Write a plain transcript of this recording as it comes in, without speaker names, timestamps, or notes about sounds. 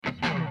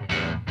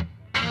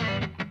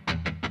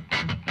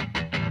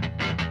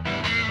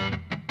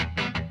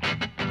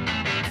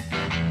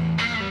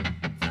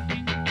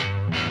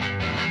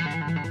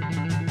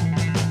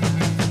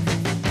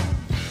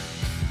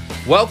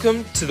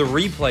Welcome to the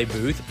replay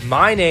booth.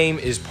 My name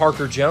is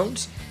Parker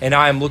Jones, and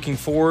I am looking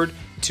forward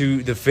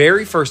to the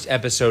very first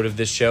episode of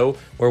this show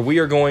where we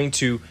are going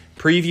to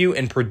preview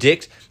and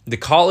predict the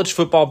college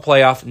football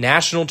playoff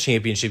national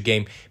championship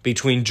game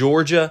between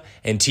Georgia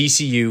and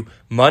TCU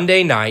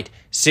Monday night,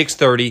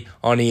 6:30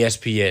 on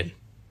ESPN.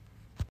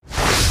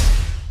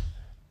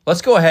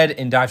 Let's go ahead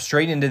and dive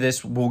straight into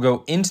this. We'll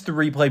go into the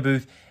replay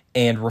booth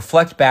and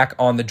reflect back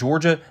on the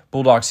Georgia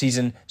Bulldogs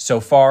season so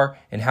far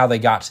and how they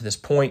got to this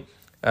point.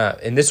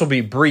 And this will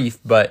be brief,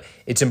 but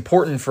it's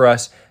important for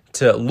us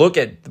to look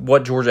at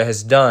what Georgia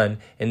has done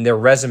in their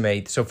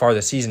resume so far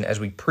this season as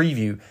we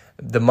preview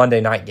the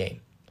Monday night game.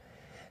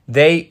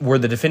 They were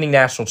the defending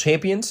national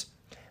champions.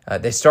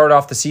 They started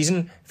off the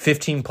season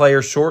 15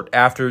 players short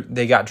after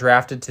they got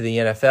drafted to the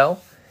NFL,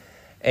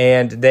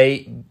 and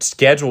they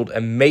scheduled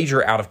a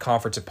major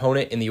out-of-conference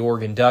opponent in the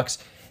Oregon Ducks,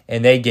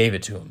 and they gave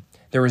it to them.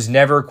 There was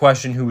never a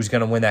question who was going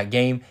to win that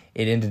game.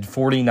 It ended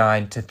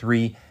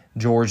 49-3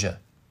 Georgia.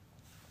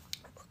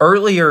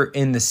 Earlier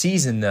in the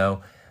season,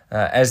 though,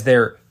 as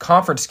their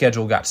conference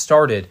schedule got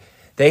started,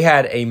 they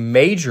had a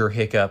major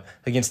hiccup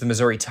against the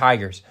Missouri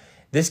Tigers.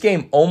 This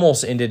game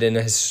almost ended in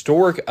a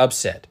historic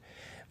upset,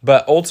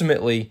 but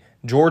ultimately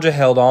Georgia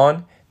held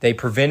on. They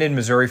prevented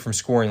Missouri from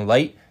scoring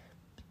late,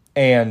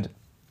 and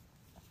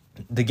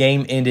the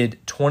game ended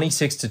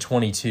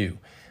 26-22.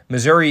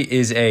 Missouri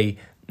is a,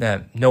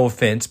 no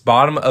offense,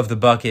 bottom of the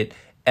bucket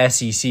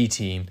SEC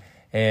team,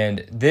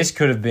 and this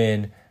could have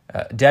been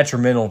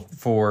detrimental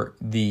for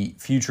the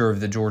future of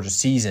the Georgia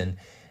season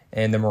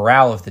and the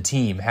morale of the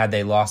team had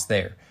they lost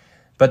there.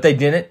 But they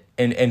didn't,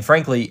 and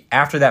frankly,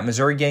 after that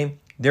Missouri game,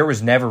 there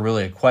was never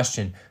really a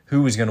question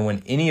who was going to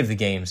win any of the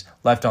games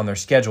left on their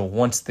schedule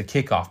once the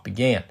kickoff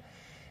began.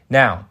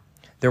 Now,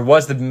 there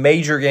was the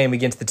major game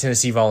against the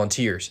Tennessee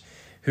Volunteers,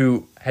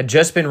 who had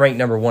just been ranked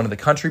number 1 in the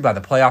country by the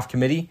playoff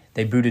committee.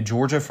 They booted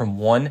Georgia from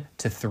 1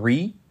 to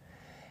 3,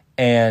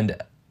 and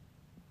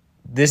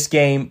this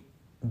game,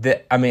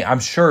 I'm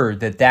sure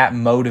that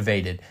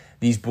motivated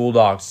these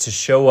Bulldogs to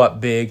show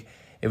up big.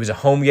 It was a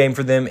home game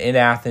for them in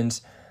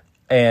Athens,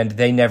 and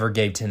they never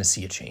gave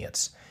Tennessee a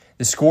chance.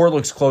 The score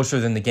looks closer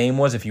than the game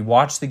was. If you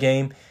watch the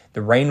game,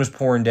 the rain was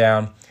pouring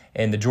down,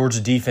 and the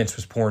Georgia defense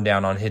was pouring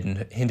down on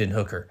Hendon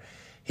Hooker.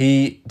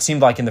 He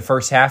seemed like in the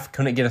first half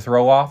couldn't get a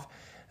throw off.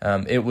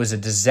 It was a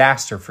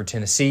disaster for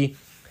Tennessee.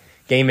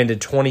 Game ended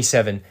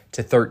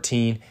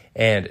 27-13,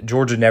 and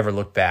Georgia never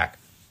looked back.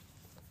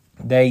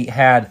 They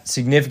had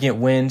significant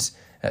wins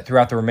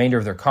throughout the remainder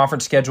of their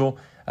conference schedule,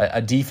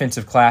 a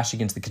defensive clash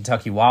against the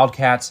Kentucky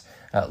Wildcats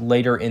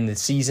later in the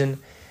season,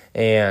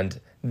 and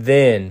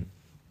then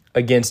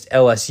against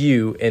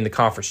LSU in the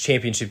conference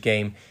championship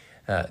game,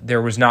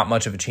 there was not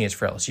much of a chance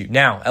for LSU.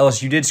 Now,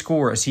 LSU did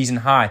score a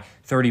season-high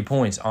 30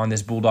 points on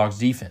this Bulldogs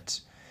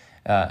defense,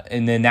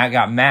 and then that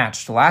got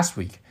matched last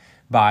week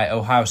by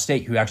Ohio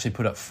State, who actually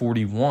put up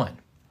 41.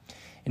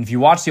 And if you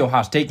watch the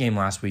Ohio State game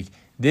last week,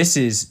 this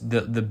is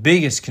the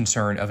biggest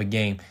concern of a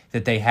game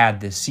that they had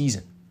this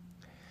season.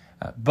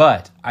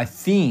 But I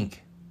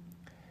think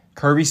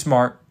Kirby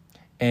Smart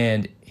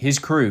and his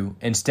crew,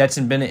 and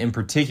Stetson Bennett in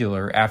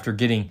particular, after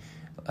getting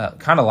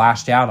kind of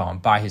lashed out on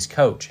by his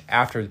coach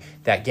after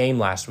that game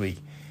last week,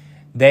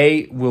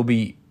 they will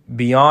be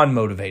beyond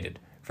motivated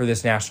for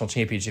this national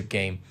championship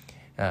game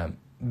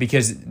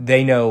because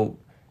they know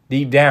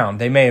deep down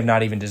they may have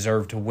not even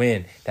deserved to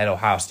win that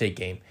Ohio State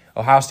game.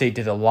 Ohio State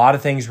did a lot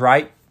of things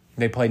right.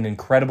 They played an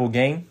incredible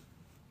game.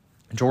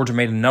 Georgia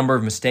made a number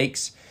of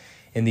mistakes.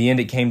 In the end,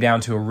 it came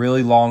down to a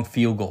really long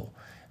field goal,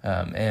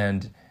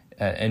 and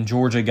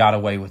Georgia got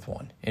away with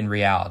one in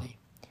reality.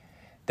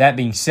 That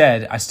being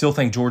said, I still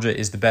think Georgia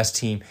is the best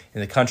team in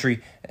the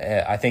country.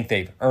 I think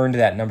they've earned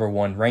that number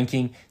 1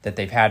 ranking that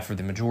they've had for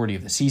the majority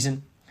of the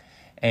season.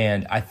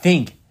 And I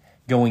think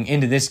going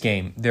into this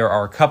game, there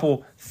are a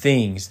couple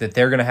things that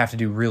they're going to have to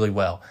do really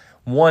well.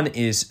 One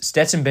is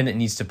Stetson Bennett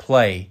needs to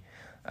play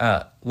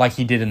like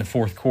he did in the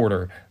fourth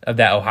quarter of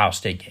that Ohio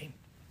State game.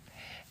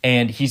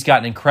 And he's got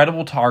an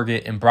incredible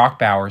target in Brock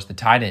Bowers, the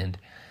tight end,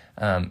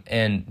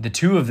 and the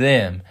two of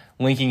them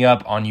linking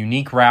up on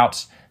unique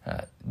routes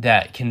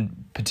that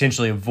can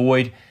potentially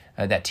avoid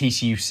that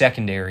TCU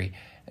secondary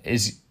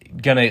is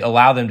going to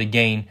allow them to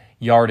gain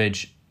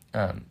yardage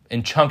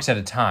in chunks at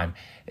a time.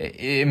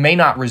 It may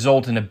not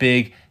result in a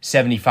big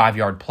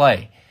 75-yard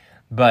play,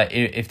 but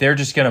if they're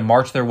just going to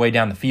march their way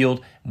down the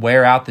field,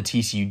 wear out the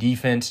TCU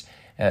defense,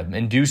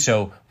 and do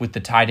so with the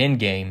tight end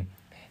game,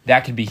 that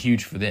could be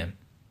huge for them.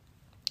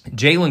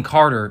 Jalen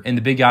Carter and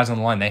the big guys on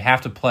the line, they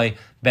have to play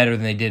better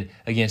than they did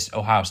against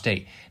Ohio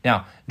State.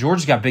 Now,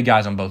 Georgia's got big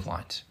guys on both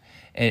lines,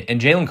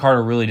 and Jalen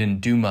Carter really didn't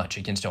do much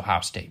against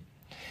Ohio State.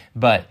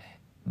 But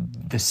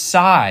the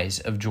size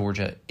of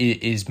Georgia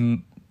is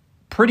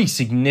pretty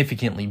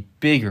significantly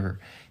bigger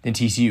than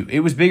TCU.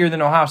 It was bigger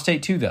than Ohio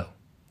State too, though.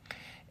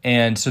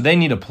 And so they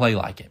need to play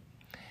like it.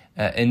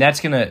 And that's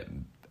going to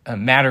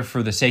matter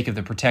for the sake of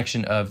the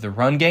protection of the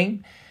run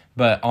game,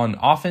 but on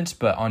offense,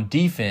 but on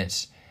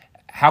defense,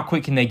 how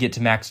quick can they get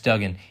to Max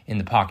Duggan in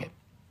the pocket?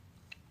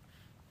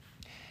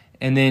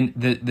 And then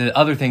the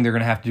other thing they're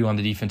going to have to do on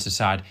the defensive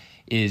side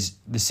is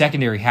the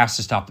secondary has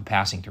to stop the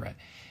passing threat.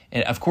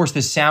 And, of course,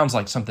 this sounds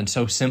like something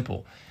so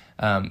simple,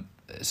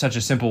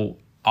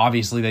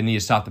 obviously they need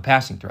to stop the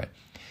passing threat.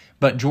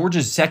 But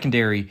Georgia's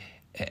secondary,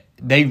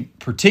 they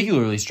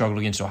particularly struggled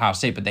against Ohio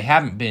State, but they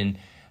haven't been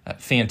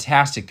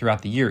fantastic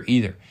throughout the year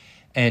either.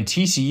 And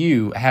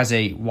TCU has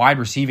a wide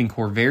receiving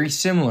core very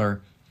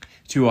similar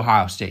to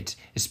Ohio State's,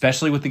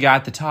 especially with the guy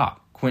at the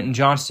top, Quentin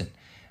Johnston,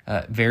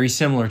 very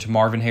similar to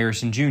Marvin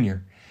Harrison Jr.,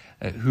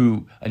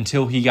 who,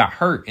 until he got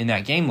hurt in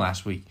that game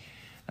last week,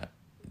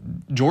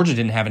 Georgia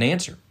didn't have an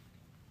answer.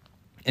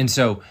 And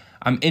so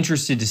I'm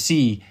interested to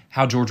see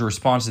how Georgia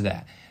responds to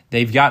that.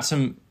 They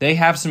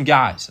have some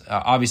guys,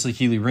 obviously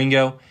Keely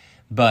Ringo,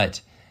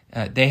 but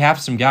they have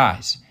some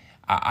guys.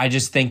 I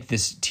just think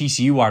this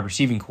TCU wide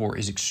receiving core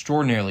is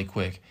extraordinarily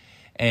quick,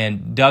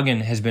 and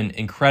Duggan has been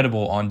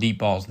incredible on deep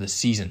balls this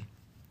season.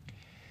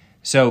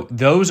 So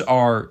those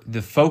are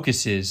the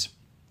focuses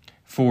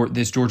for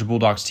this Georgia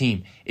Bulldogs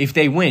team. If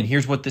they win,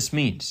 here's what this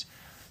means.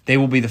 They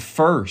will be the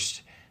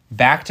first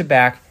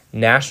back-to-back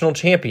national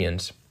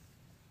champions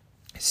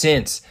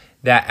since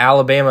that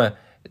Alabama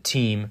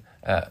team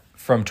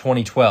from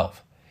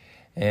 2012.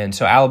 And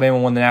so Alabama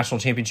won the national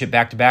championship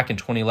back-to-back in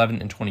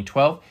 2011 and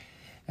 2012.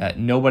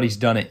 Nobody's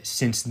done it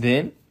since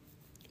then.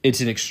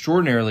 It's an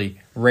extraordinarily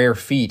rare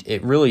feat.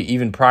 It really,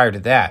 even prior to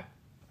that,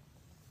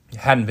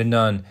 hadn't been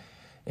done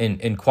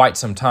in quite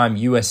some time.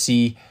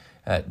 USC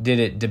did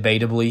it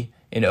debatably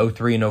in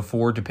 03 and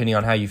 04, depending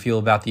on how you feel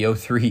about the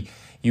 03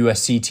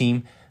 USC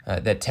team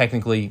that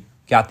technically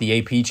got the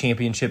AP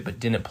championship but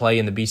didn't play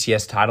in the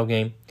BCS title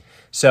game.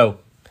 So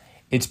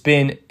it's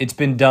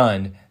been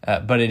done,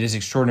 but it is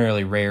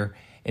extraordinarily rare,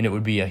 and it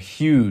would be a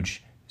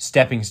huge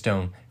stepping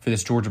stone for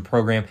this Georgia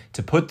program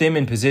to put them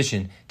in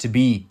position to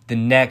be the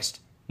next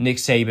Nick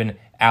Saban,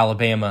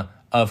 Alabama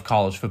of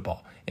college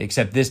football.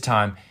 Except this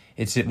time,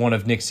 it's one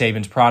of Nick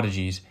Saban's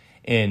prodigies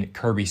in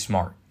Kirby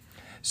Smart.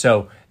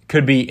 So it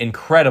could be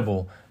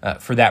incredible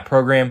for that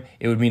program.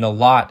 It would mean a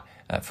lot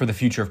for the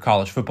future of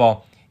college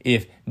football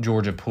if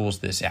Georgia pulls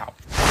this out.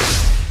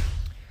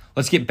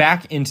 Let's get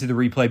back into the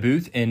replay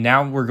booth, and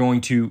now we're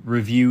going to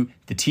review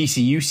the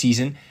TCU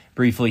season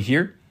briefly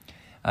here.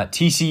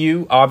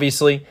 TCU,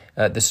 obviously,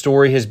 the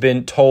story has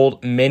been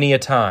told many a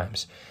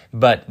times,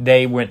 but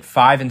they went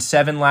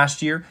 5-7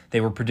 last year. They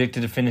were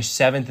predicted to finish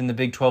 7th in the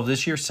Big 12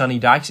 this year. Sonny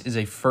Dykes is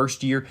a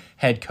first-year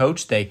head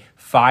coach. They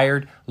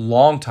fired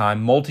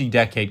longtime,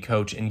 multi-decade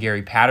coach in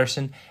Gary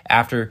Patterson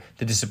after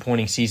the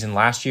disappointing season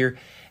last year.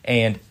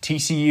 And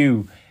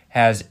TCU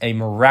has a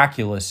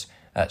miraculous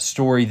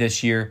story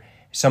this year.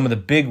 Some of the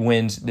big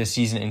wins this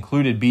season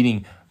included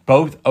beating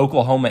both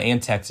Oklahoma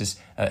and Texas,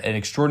 an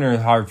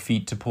extraordinarily hard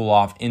feat to pull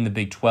off in the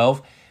Big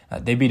 12.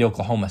 They beat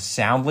Oklahoma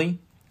soundly.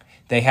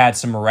 They had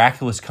some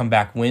miraculous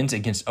comeback wins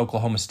against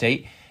Oklahoma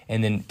State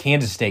and then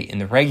Kansas State in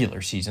the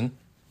regular season.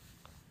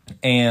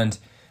 And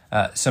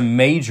some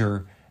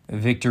major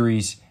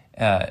victories.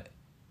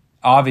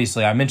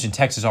 Obviously, I mentioned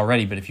Texas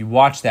already, but if you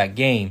watch that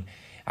game,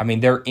 I mean,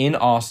 they're in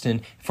Austin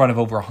in front of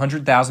over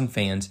 100,000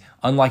 fans,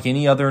 unlike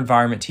any other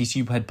environment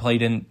TCU had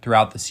played in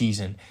throughout the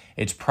season.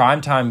 It's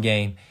primetime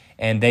game,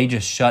 and they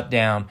just shut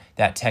down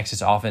that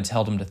Texas offense,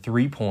 held them to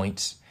 3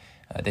 points.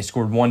 They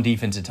scored one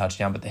defensive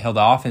touchdown, but they held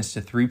the offense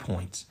to 3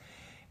 points.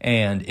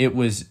 And it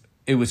was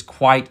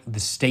quite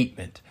the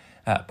statement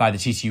by the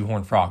TCU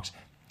Horned Frogs.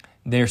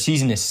 Their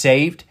season is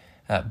saved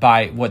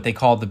by what they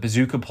call the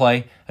bazooka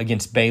play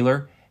against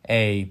Baylor,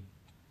 an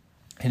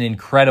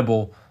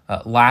incredible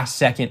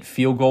last-second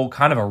field goal,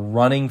 kind of a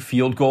running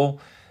field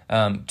goal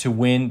to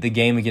win the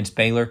game against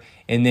Baylor,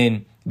 and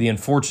then the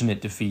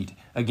unfortunate defeat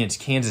against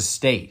Kansas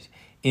State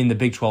in the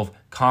Big 12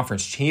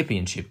 Conference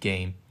Championship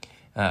game,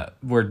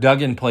 where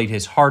Duggan played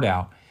his heart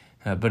out,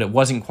 but it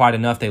wasn't quite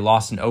enough. They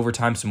lost in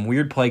overtime, some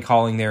weird play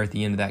calling there at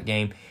the end of that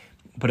game,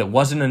 but it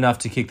wasn't enough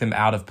to kick them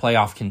out of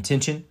playoff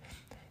contention.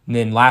 And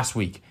then last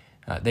week,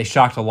 they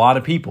shocked a lot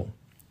of people.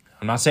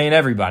 I'm not saying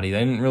everybody. They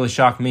didn't really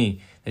shock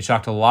me. They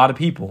shocked a lot of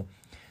people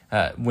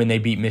when they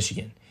beat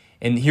Michigan.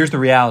 And here's the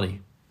reality,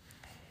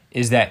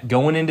 is that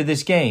going into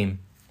this game,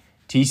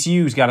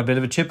 TCU's got a bit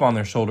of a chip on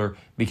their shoulder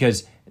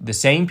because the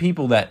same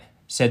people that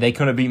said they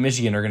couldn't beat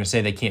Michigan are going to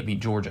say they can't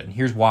beat Georgia. And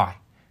here's why.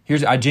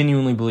 I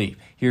genuinely believe.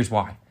 Here's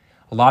why.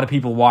 A lot of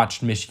people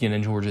watched Michigan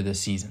and Georgia this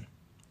season.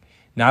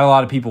 Not a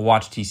lot of people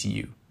watched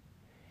TCU.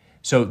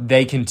 So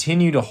they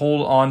continue to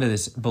hold on to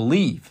this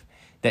belief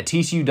that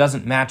TCU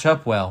doesn't match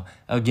up well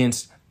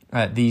against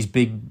these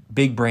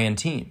big brand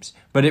teams.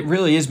 But it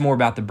really is more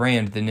about the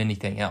brand than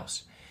anything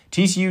else.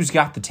 TCU's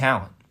got the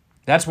talent.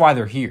 That's why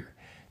they're here.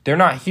 They're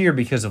not here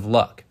because of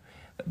luck.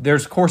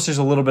 There's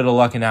a little bit of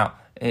luck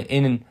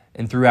in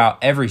and throughout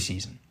every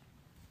season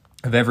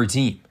of every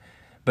team.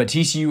 But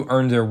TCU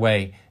earned their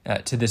way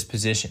to this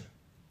position.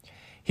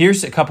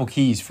 Here's a couple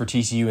keys for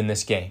TCU in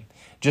this game.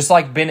 Just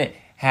like Bennett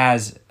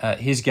has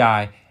his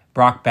guy,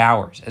 Brock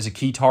Bowers, as a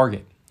key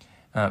target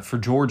for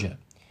Georgia,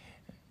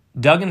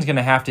 Duggan's going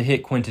to have to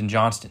hit Quentin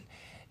Johnston.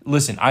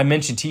 Listen, I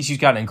mentioned TCU's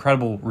got an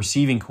incredible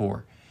receiving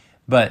core,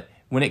 but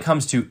when it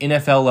comes to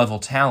NFL level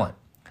talent,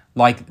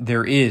 like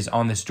there is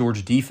on this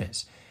Georgia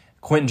defense,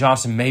 Quentin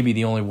Johnston may be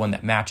the only one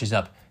that matches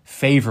up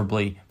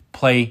favorably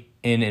play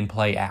in and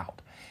play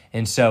out.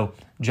 And so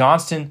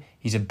Johnston,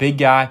 he's a big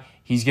guy.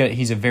 He's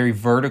a very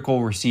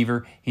vertical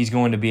receiver. He's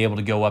going to be able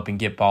to go up and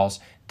get balls.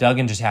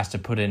 Duggan just has to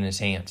put it in his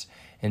hands.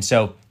 And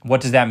so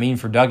what does that mean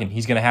for Duggan?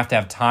 He's going to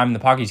have time in the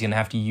pocket. He's going to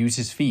have to use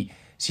his feet.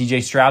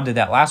 C.J. Stroud did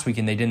that last week,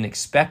 and they didn't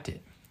expect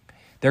it.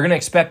 They're going to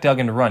expect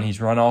Duggan to run.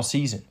 He's run all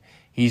season.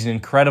 He's an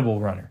incredible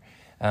runner.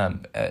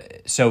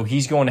 So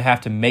he's going to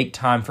have to make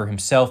time for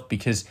himself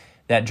because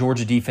that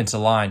Georgia defensive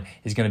line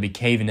is going to be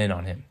caving in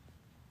on him.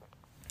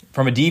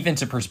 From a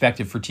defensive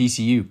perspective for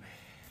TCU,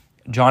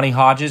 Johnny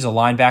Hodges, a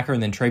linebacker,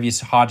 and then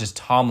Travius Hodges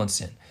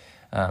Tomlinson,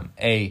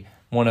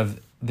 one of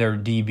their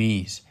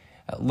DBs.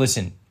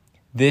 Listen,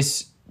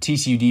 this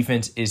TCU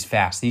defense is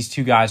fast. These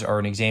two guys are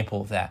an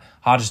example of that.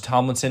 Hodges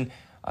Tomlinson,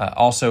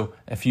 also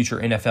a future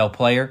NFL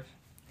player.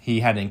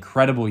 He had an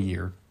incredible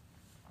year.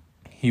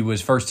 He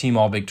was first team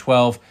All Big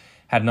 12,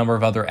 had a number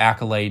of other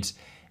accolades,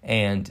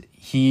 and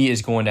he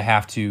is going to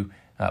have to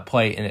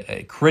play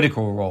a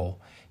critical role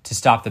to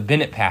stop the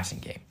Bennett passing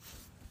game.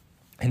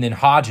 And then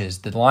Hodges,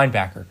 the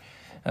linebacker,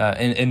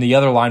 and the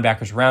other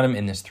linebackers around him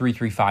in this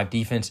 3-3-5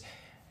 defense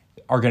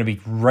are going to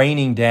be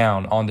raining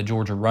down on the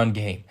Georgia run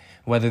game,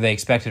 whether they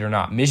expect it or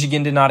not.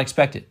 Michigan did not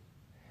expect it.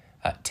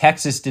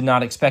 Texas did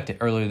not expect it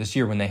earlier this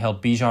year when they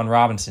held Bijan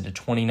Robinson to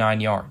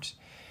 29 yards.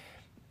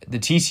 The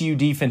TCU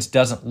defense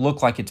doesn't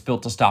look like it's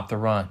built to stop the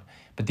run,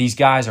 but these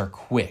guys are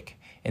quick,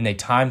 and they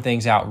time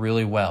things out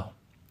really well.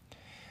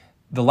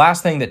 The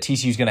last thing that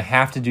TCU is going to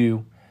have to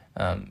do,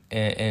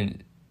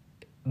 and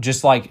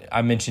just like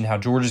I mentioned how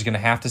Georgia's going to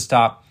have to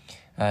stop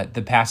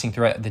the passing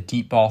threat, the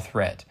deep ball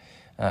threat,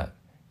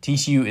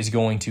 TCU is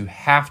going to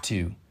have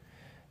to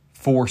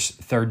force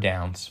third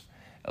downs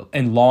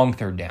and long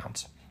third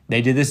downs.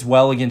 They did this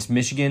well against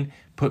Michigan,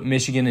 put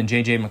Michigan and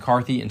J.J.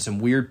 McCarthy in some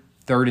weird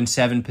 3rd and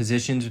 7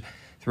 positions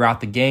throughout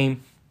the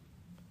game.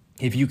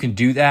 If you can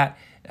do that,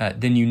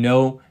 then you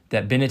know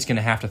that Bennett's going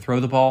to have to throw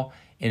the ball.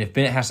 And if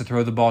Bennett has to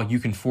throw the ball, you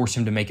can force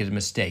him to make a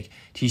mistake.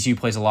 TCU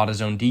plays a lot of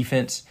zone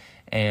defense,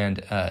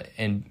 and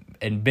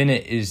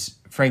Bennett is,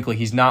 frankly,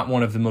 he's not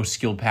one of the most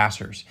skilled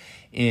passers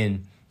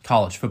in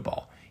college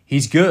football.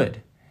 He's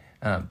good,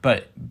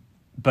 but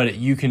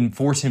you can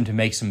force him to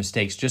make some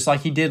mistakes, just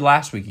like he did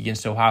last week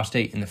against Ohio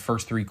State in the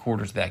first 3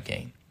 quarters of that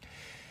game.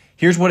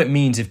 Here's what it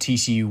means if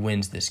TCU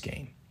wins this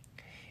game.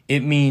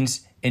 It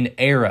means an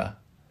era,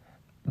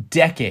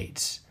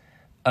 decades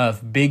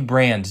of big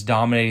brands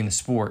dominating the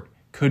sport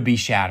could be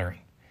shattering.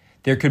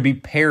 There could be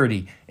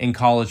parity in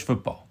college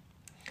football.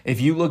 If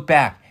you look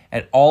back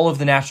at all of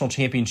the national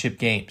championship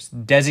games,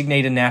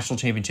 designated national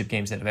championship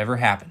games that have ever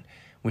happened,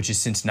 which is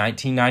since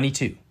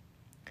 1992,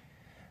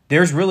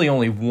 there's really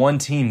only one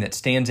team that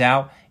stands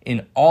out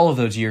in all of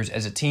those years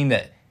as a team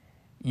that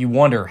you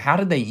wonder, how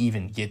did they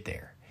even get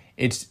there?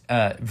 It's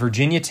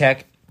Virginia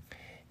Tech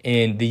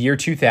in the year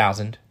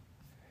 2000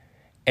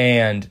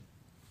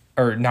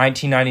 or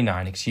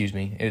 1999, excuse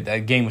me. The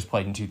game was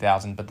played in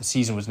 2000, but the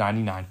season was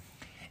 99.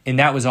 And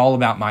that was all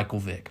about Michael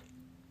Vick.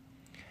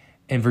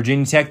 And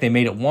Virginia Tech, they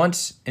made it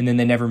once, and then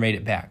they never made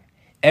it back.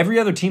 Every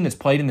other team that's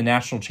played in the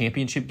national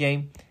championship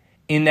game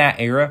in that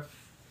era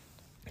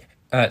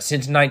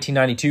since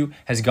 1992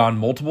 has gone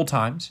multiple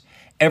times.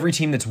 Every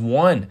team that's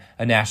won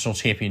a national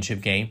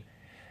championship game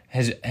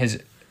has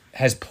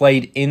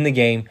played in the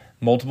game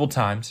multiple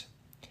times.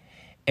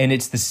 And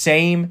it's the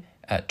same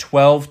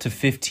 12 to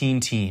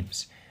 15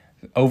 teams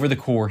over the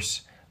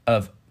course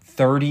of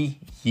 30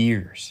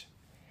 years.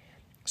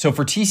 So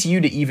for TCU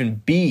to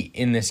even be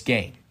in this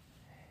game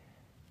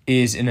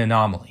is an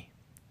anomaly.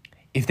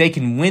 If they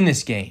can win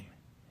this game,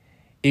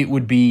 it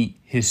would be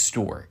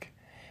historic.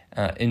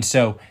 And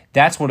so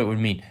that's what it would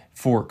mean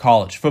for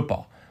college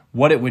football.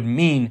 What it would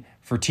mean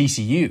for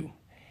TCU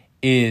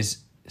is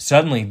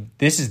suddenly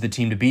this is the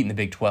team to beat in the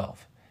Big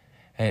 12.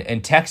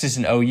 And Texas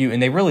and OU, and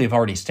they really have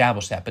already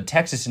established that, but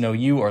Texas and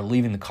OU are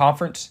leaving the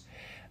conference.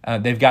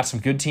 They've got some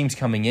good teams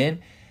coming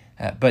in,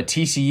 but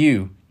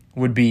TCU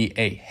would be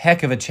a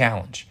heck of a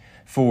challenge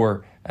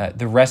for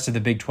the rest of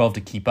the Big 12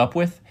 to keep up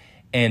with.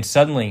 And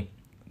suddenly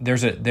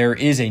there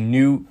is a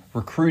new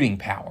recruiting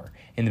power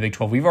in the Big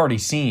 12. We've already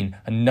seen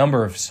a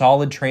number of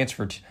solid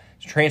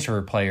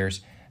transfer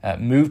players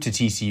move to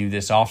TCU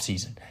this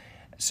offseason.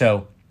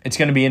 So it's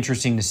going to be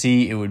interesting to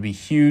see. It would be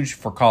huge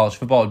for college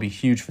football. It would be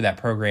huge for that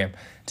program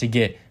to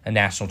get a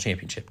national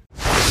championship.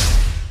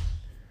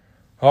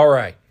 All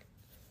right.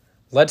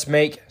 Let's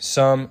make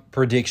some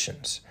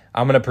predictions.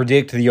 I'm going to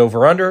predict the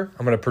over-under,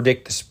 I'm going to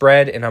predict the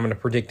spread, and I'm going to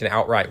predict an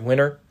outright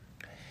winner.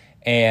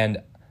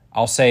 And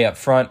I'll say up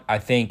front, I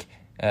think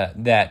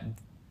that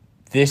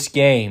this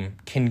game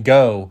can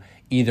go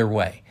either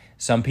way.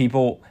 Some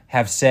people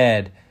have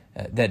said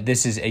that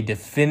this is a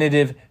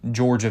definitive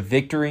Georgia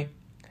victory,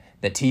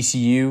 that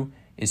TCU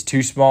is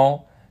too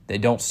small, they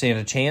don't stand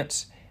a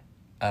chance.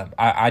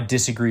 I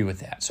disagree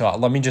with that. So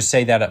let me just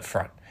say that up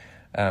front.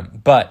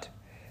 But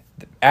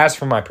as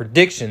for my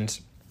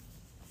predictions,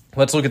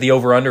 let's look at the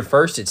over-under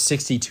first. It's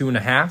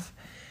 62.5.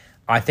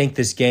 I think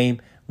this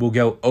game will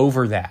go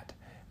over that.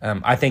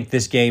 I think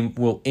this game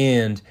will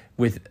end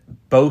with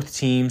both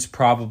teams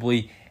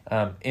probably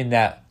in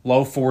that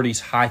low 40s,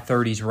 high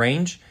 30s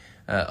range,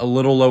 a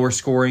little lower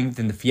scoring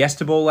than the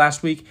Fiesta Bowl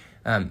last week,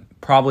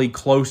 probably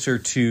closer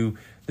to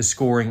the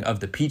scoring of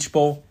the Peach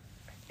Bowl.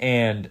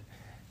 And,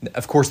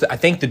 of course, I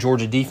think the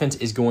Georgia defense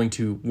is going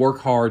to work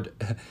hard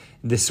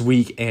this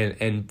week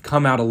and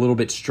come out a little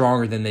bit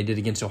stronger than they did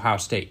against Ohio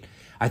State.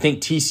 I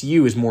think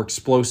TCU is more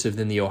explosive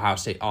than the Ohio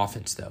State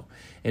offense, though.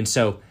 And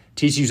so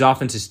TCU's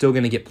offense is still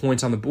going to get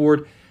points on the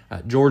board.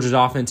 Georgia's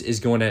offense is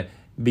going to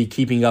be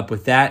keeping up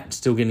with that,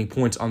 still getting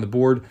points on the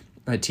board.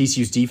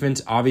 TCU's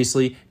defense,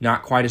 obviously,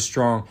 not quite as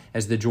strong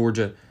as the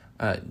Georgia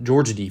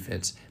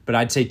defense, but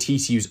I'd say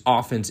TCU's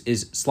offense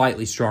is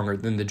slightly stronger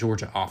than the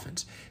Georgia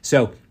offense.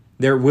 So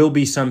there will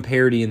be some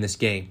parity in this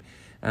game.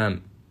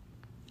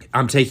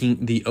 I'm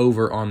taking the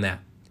over on that.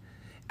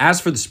 As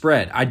for the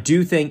spread, I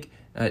do think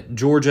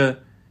Georgia...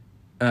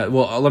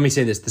 let me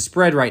say this. The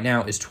spread right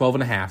now is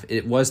 12.5.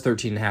 It was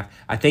 13.5.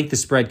 I think the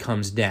spread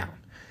comes down.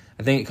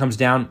 I think it comes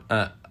down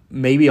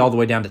maybe all the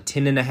way down to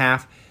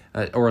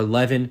 10.5 or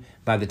 11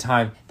 by the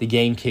time the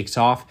game kicks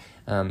off.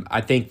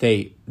 I think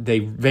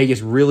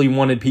Vegas really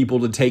wanted people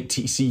to take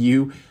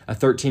TCU. A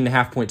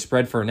 13.5 point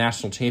spread for a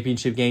national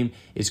championship game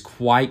is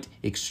quite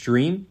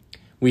extreme.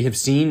 We have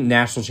seen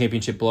national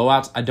championship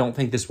blowouts. I don't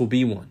think this will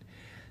be one.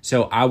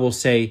 So I will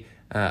say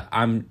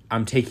I'm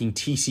taking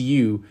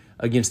TCU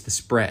against the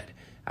spread.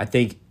 I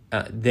think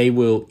they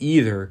will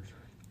either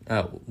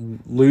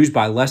lose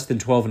by less than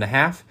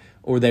 12.5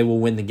 or they will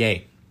win the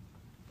game.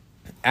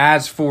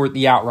 As for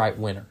the outright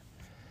winner,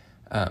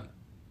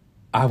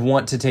 I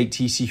want to take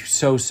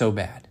TCU so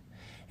bad.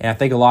 And I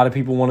think a lot of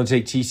people want to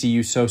take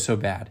TCU so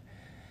bad.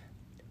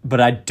 But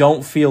I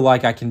don't feel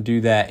like I can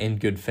do that in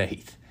good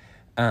faith.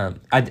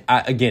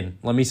 Again,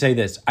 let me say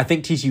this. I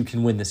think TCU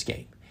can win this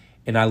game.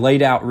 And I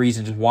laid out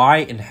reasons why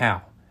and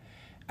how.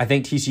 I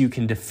think TCU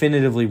can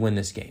definitively win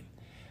this game.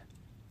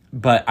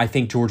 But I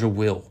think Georgia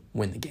will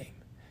win the game.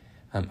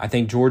 I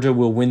think Georgia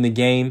will win the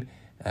game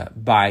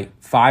by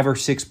 5 or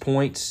 6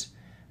 points,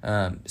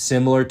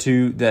 similar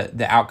to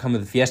the outcome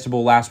of the Fiesta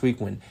Bowl last week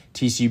when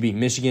TCU beat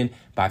Michigan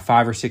by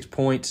 5 or 6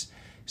 points.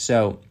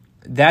 So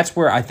that's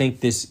where I think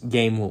this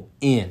game will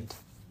end.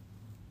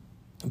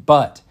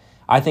 But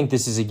I think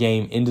this is a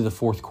game into the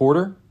fourth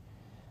quarter.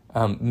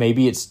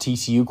 Maybe it's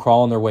TCU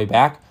crawling their way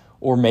back,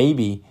 or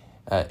maybe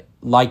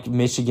like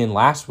Michigan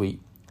last week,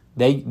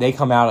 they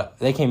came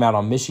out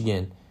on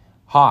Michigan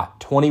hot,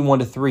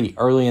 21-3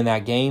 early in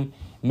that game.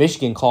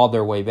 Michigan clawed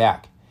their way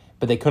back,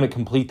 but they couldn't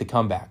complete the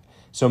comeback.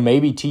 So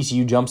maybe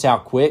TCU jumps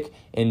out quick,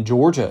 and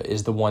Georgia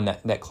is the one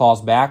that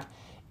claws back.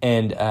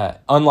 And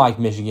unlike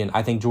Michigan,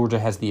 I think Georgia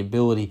has the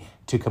ability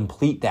to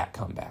complete that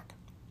comeback.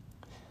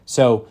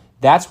 So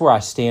that's where I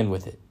stand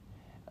with it.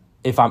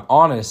 If I'm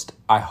honest,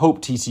 I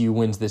hope TCU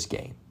wins this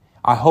game.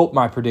 I hope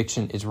my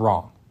prediction is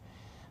wrong.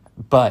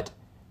 But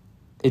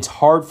it's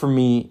hard for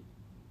me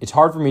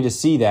to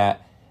see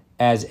that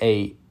as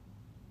a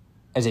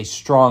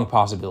strong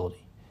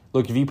possibility.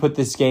 Look, if you put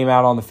this game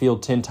out on the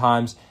field 10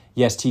 times,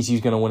 yes, TCU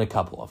is going to win a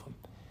couple of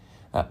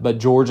them. But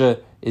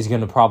Georgia is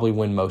going to probably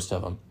win most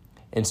of them.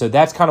 And so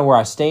that's kind of where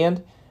I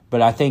stand.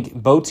 But I think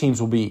both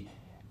teams will be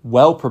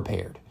well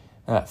prepared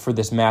for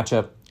this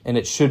matchup, and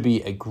it should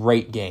be a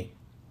great game.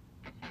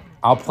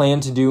 I'll plan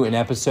to do an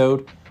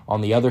episode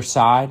on the other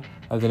side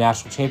of the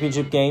national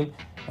championship game.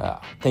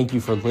 Thank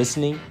you for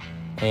listening,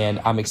 and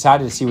I'm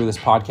excited to see where this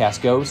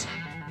podcast goes.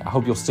 I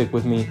hope you'll stick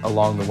with me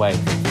along the way.